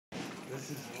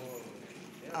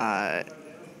I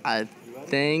I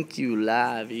think you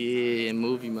live, yeah, in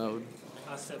movie mode.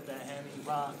 I said that Henny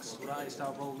rocks. Rise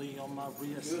out rolling on my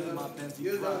rear, see my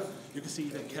Benzie drop. You can see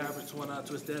the carrots when I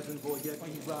twist Devin, boy, get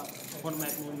me rock. On a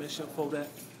maximum mission for that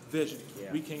vision.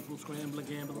 We came from scrambling,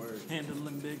 gambling,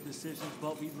 handling big decisions,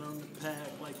 but we learned to pack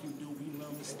like you do. We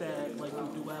learned to stack like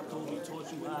you do after we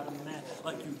taught you how to math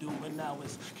like you do. And now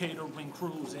it's catering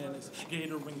crews and it's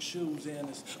catering shoes and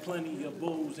it's plenty of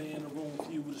booze and a room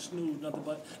for you to snooze. Nothing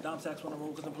but dime sacks when I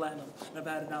roll cause I'm platinum. Never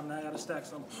had it down, now I gotta stack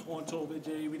some. On tour with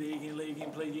Jay every day, getting laid,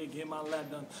 getting played, yeah, get my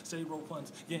lab done. Save roll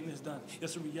funds, getting this done.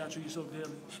 Yes, sir, y'all treat you so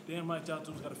dearly. Damn right, y'all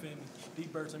two's got a family.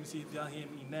 Deep birds, let me see if y'all hear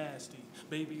me nasty.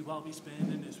 Baby, while we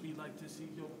spending this, we like to see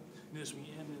your this we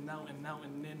in and out and out,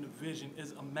 and then the vision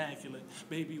is immaculate.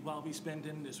 Baby, while we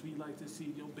spending this, we like to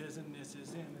see your business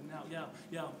is in and out.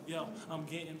 Yo, I'm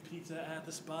getting pizza at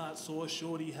the spot. Saw a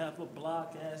shorty have a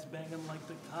block ass banging like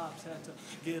the cops had to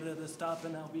get her to stop,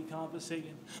 and I'll be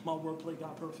conversating. My wordplay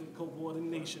got perfect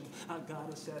coordination. I got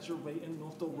her saturating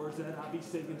off the words that I be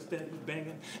saying, steady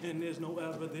banging. And there's no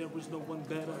ever, there is no one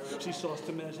better. She sauce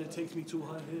to measure, takes me to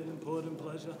her head and put in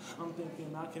pleasure. I'm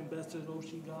thinking I can best her, though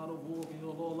she got a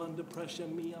warrior all under pressure.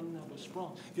 Me, I'm never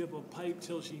sprung. Give a pipe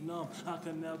till she numb. I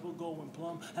can never go and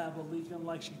plumb. Have her leaking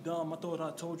like she dumb. I thought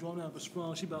I told you I'm never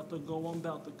sprung. She about to go, I'm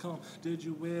about to come. Did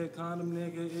you wear a condom,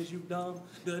 nigga? Is you dumb?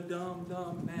 The dumb,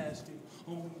 nasty.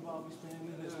 Only while we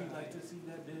standing this, we like to see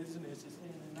that business is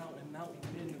in and out, and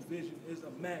then the vision is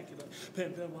immaculate.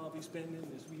 Pimpin' while we spending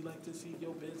this, we like to see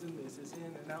your business is in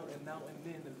and out, and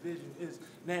then the vision is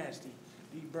nasty.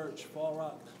 D. Birch, Fall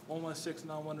Rock,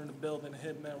 11691 in the building,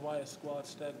 Hitman Riot Squad,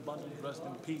 Stack Bundy, rest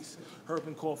in peace, Herb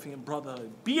and Coffee and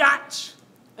Brotherhood. Biatch!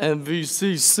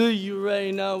 nvcc, you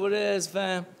already know what it is,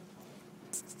 fam.